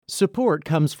Support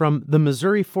comes from the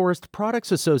Missouri Forest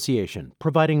Products Association,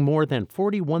 providing more than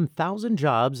 41,000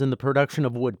 jobs in the production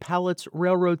of wood pallets,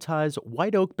 railroad ties,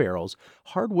 white oak barrels,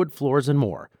 hardwood floors, and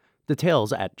more.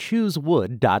 Details at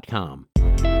choosewood.com.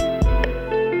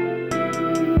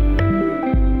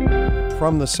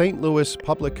 From the St. Louis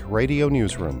Public Radio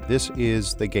Newsroom, this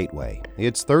is The Gateway.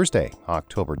 It's Thursday,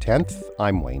 October 10th.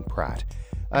 I'm Wayne Pratt.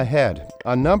 Ahead,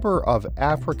 a number of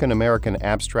African-American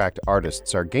abstract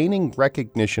artists are gaining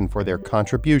recognition for their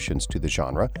contributions to the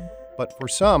genre, but for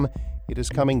some, it is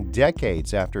coming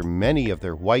decades after many of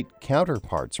their white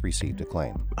counterparts received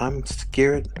acclaim. I'm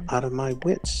scared out of my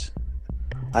wits.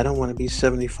 I don't want to be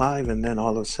 75 and then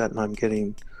all of a sudden I'm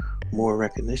getting more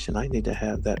recognition. I need to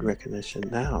have that recognition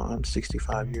now. I'm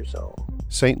 65 years old.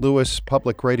 St. Louis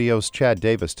Public Radio's Chad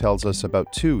Davis tells us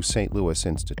about two St. Louis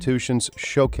institutions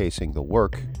showcasing the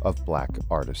work of black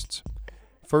artists.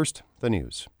 First, the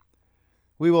news.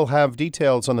 We will have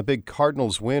details on the big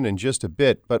Cardinals win in just a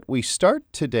bit, but we start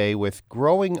today with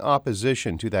growing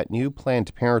opposition to that new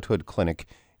Planned Parenthood clinic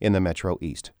in the Metro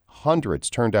East. Hundreds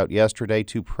turned out yesterday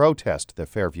to protest the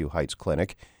Fairview Heights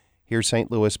clinic. Here's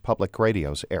St. Louis Public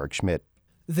Radio's Eric Schmidt.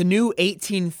 The new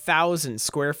 18,000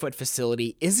 square foot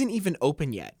facility isn't even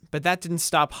open yet, but that didn't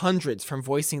stop hundreds from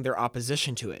voicing their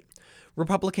opposition to it.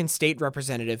 Republican State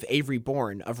Representative Avery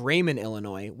Bourne of Raymond,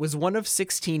 Illinois, was one of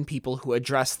 16 people who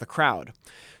addressed the crowd.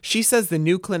 She says the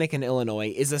new clinic in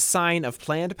Illinois is a sign of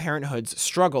Planned Parenthood's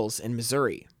struggles in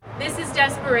Missouri. This is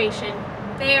desperation.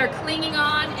 They are clinging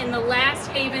on in the last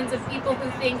havens of people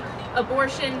who think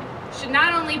abortion should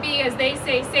not only be, as they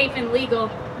say, safe and legal,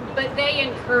 but they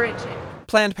encourage it.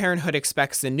 Planned Parenthood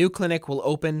expects the new clinic will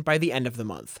open by the end of the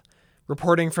month.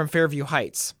 Reporting from Fairview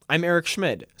Heights, I'm Eric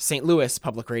Schmidt, St. Louis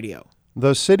Public Radio.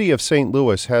 The city of St.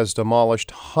 Louis has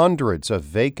demolished hundreds of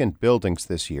vacant buildings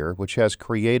this year, which has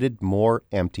created more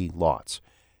empty lots.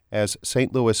 As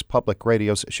St. Louis Public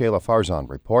Radio's Shayla Farzan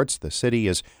reports, the city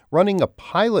is running a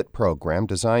pilot program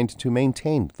designed to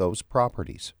maintain those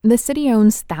properties. The city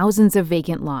owns thousands of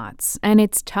vacant lots, and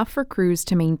it's tough for crews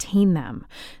to maintain them.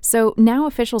 So now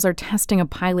officials are testing a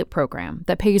pilot program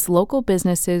that pays local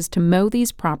businesses to mow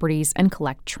these properties and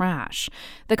collect trash.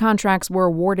 The contracts were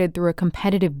awarded through a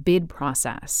competitive bid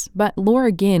process, but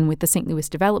Laura Ginn with the St. Louis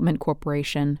Development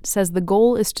Corporation says the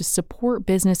goal is to support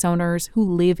business owners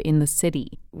who live in the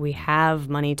city. We have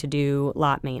money to do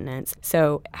lot maintenance,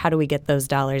 so how do we get those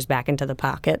dollars back into the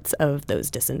pockets of those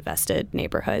disinvested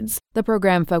neighborhoods? The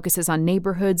program focuses on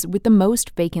neighborhoods with the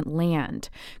most vacant land.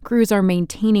 Crews are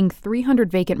maintaining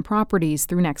 300 vacant properties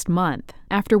through next month,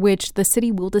 after which the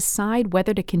city will decide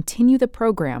whether to continue the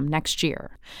program next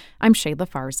year. I'm Shayla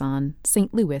Farzan,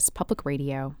 St. Louis Public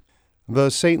Radio.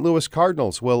 The St. Louis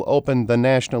Cardinals will open the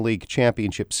National League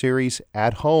Championship Series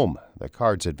at home. The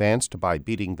Cards advanced by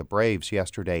beating the Braves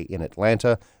yesterday in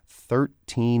Atlanta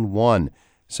 13-1.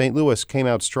 St. Louis came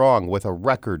out strong with a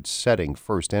record-setting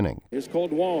first inning. Here's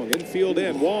Colt Wong, infield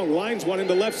in. Wong lines one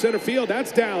into left center field.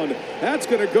 That's down. That's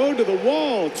going to go to the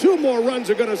wall. Two more runs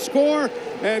are going to score,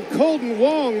 and Colton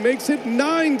Wong makes it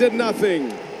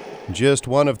 9-0. Just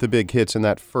one of the big hits in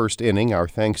that first inning. Our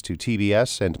thanks to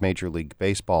TBS and Major League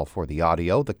Baseball for the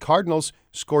audio. The Cardinals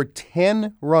scored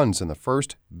 10 runs in the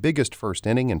biggest first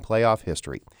inning in playoff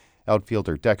history.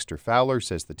 Outfielder Dexter Fowler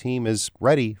says the team is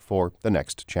ready for the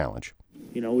next challenge.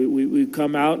 You know, we've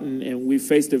come out and we've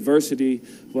faced adversity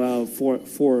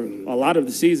for a lot of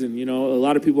the season. You know, a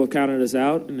lot of people have counted us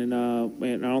out, and I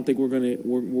don't think we're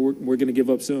gonna give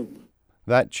up soon.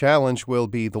 That challenge will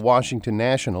be the Washington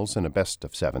Nationals in a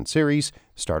best-of-7 series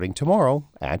starting tomorrow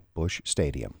at Busch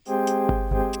Stadium.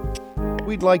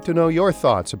 We'd like to know your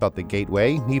thoughts about the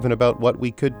Gateway, even about what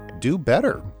we could do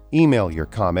better. Email your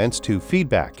comments to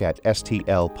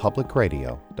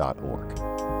feedback@stlpublicradio.org.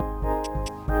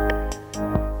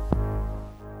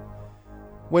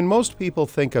 When most people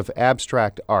think of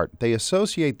abstract art, they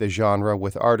associate the genre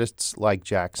with artists like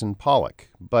Jackson Pollock,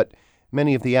 but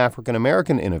many of the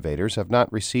African-American innovators have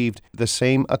not received the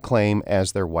same acclaim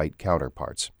as their white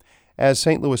counterparts. As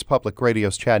St. Louis Public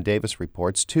Radio's Chad Davis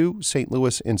reports, two St.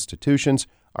 Louis institutions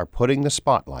are putting the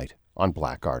spotlight on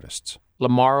black artists.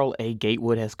 Lamarl A.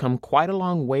 Gatewood has come quite a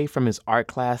long way from his art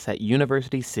class at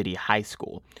University City High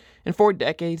School. In 4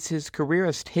 decades, his career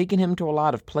has taken him to a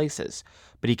lot of places,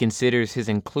 but he considers his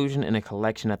inclusion in a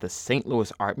collection at the St.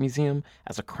 Louis Art Museum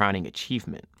as a crowning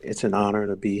achievement. It's an honor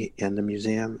to be in the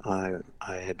museum. I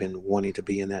had been wanting to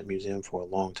be in that museum for a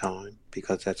long time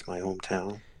because that's my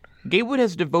hometown. Gatewood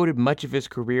has devoted much of his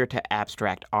career to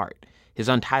abstract art. His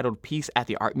untitled piece at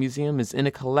the Art Museum is in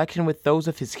a collection with those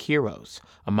of his heroes,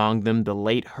 among them the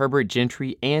late Herbert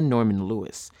Gentry and Norman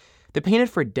Lewis. They painted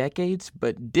for decades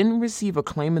but didn't receive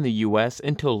acclaim in the U.S.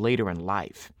 until later in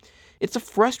life. It's a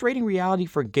frustrating reality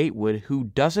for Gatewood, who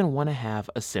doesn't want to have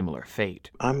a similar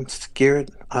fate. I'm scared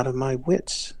out of my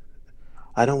wits.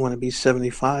 I don't want to be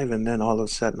 75 and then all of a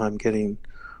sudden I'm getting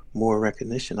more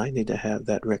recognition. I need to have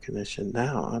that recognition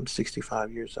now. I'm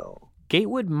 65 years old.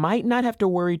 Gatewood might not have to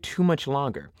worry too much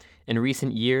longer. In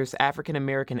recent years, African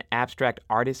American abstract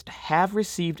artists have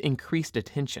received increased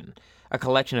attention. A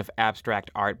collection of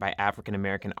abstract art by African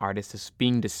American artists is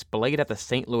being displayed at the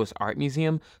St. Louis Art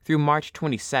Museum through March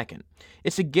 22nd.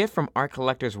 It's a gift from art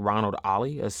collectors Ronald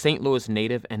Ollie, a St. Louis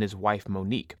native, and his wife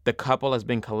Monique. The couple has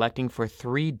been collecting for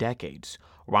 3 decades.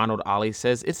 Ronald Ollie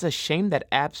says it's a shame that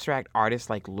abstract artists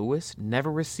like Louis never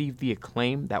received the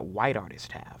acclaim that white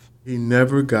artists have. He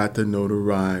never got the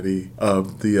notoriety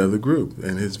of the other group,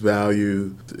 and his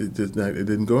value, it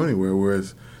didn't go anywhere,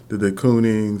 whereas the de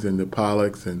Koonings and the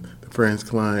Pollocks and the Franz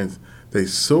Kleins, they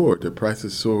soared. Their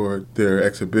prices soared. Their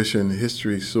exhibition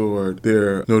history soared.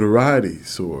 Their notoriety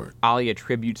soared. Ollie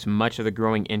attributes much of the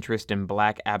growing interest in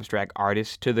black abstract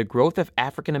artists to the growth of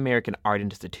African American art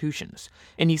institutions.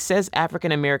 And he says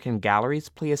African American galleries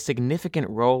play a significant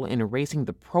role in raising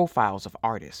the profiles of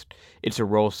artists. It's a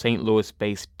role St.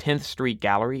 Louis-based 10th Street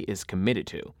Gallery is committed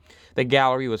to. The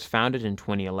gallery was founded in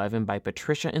 2011 by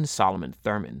Patricia and Solomon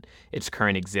Thurman. Its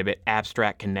current exhibit,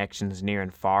 Abstract Connections Near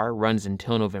and Far, runs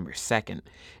until November 2nd.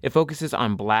 It focuses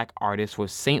on black artists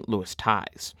with St. Louis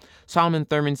ties. Solomon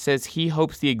Thurman says he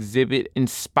hopes the exhibit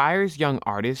inspires young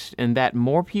artists and that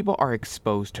more people are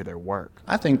exposed to their work.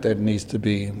 I think there needs to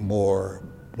be more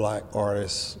black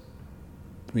artists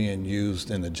being used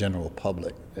in the general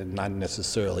public and not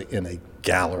necessarily in a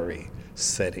gallery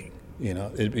setting. You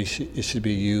know, it should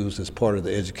be used as part of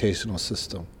the educational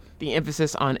system. The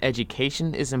emphasis on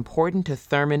education is important to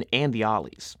Thurman and the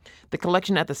Ollies. The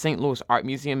collection at the St. Louis Art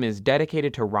Museum is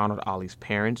dedicated to Ronald Ollie's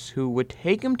parents, who would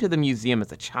take him to the museum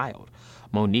as a child.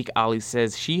 Monique Ollie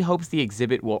says she hopes the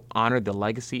exhibit will honor the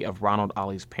legacy of Ronald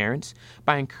Ollie's parents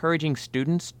by encouraging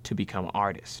students to become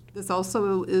artists. This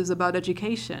also is about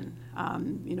education.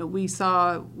 We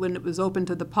saw when it was open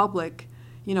to the public,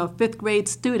 5th grade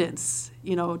students,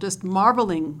 just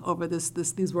marveling over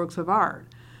these works of art.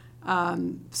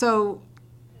 So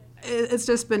it's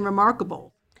just been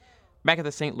remarkable. Back at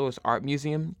the St. Louis Art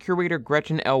Museum, curator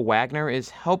Gretchen L. Wagner is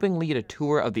helping lead a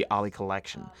tour of the Ollie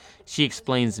collection. She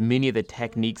explains many of the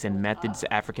techniques and methods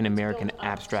African-American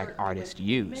abstract artists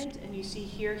used. And you see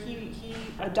here, he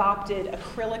adopted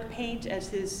acrylic paint as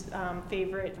his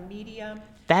favorite medium.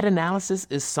 That analysis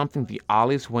is something the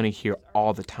Ollies want to hear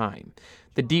all the time.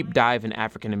 The deep dive in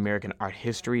African American art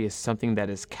history is something that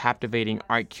is captivating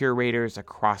art curators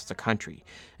across the country,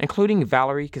 including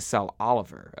Valerie Cassell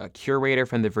Oliver, a curator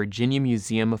from the Virginia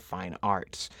Museum of Fine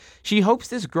Arts. She hopes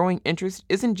this growing interest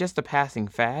isn't just a passing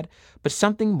fad, but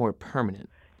something more permanent.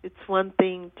 It's one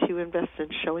thing to invest in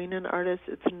showing an artist.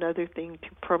 It's another thing to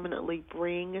permanently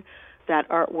bring that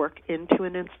artwork into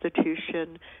an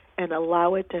institution and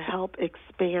allow it to help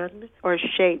expand or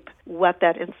shape what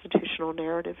that institutional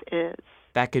narrative is.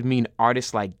 That could mean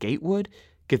artists like Gatewood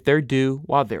get their due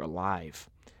while they're alive.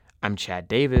 I'm Chad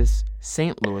Davis,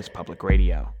 St. Louis Public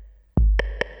Radio.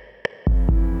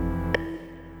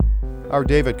 Our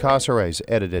David Casares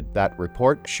edited that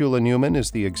report. Shula Newman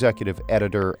is the executive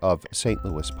editor of St.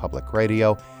 Louis Public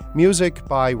Radio. Music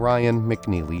by Ryan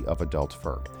McNeely of Adult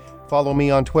Fur. Follow me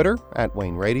on Twitter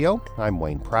 @Wayne Radio. I'm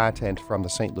Wayne Pratt, and from the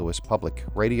St. Louis Public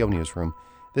Radio Newsroom,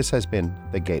 this has been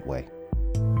The Gateway.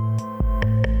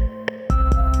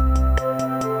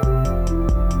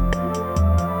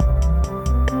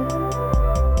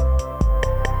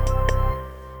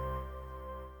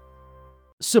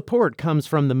 Support comes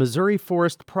from the Missouri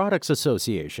Forest Products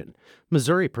Association.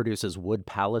 Missouri produces wood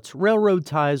pallets, railroad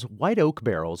ties, white oak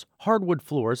barrels, hardwood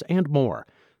floors, and more.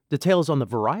 Details on the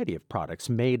variety of products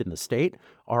made in the state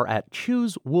are at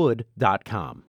choosewood.com.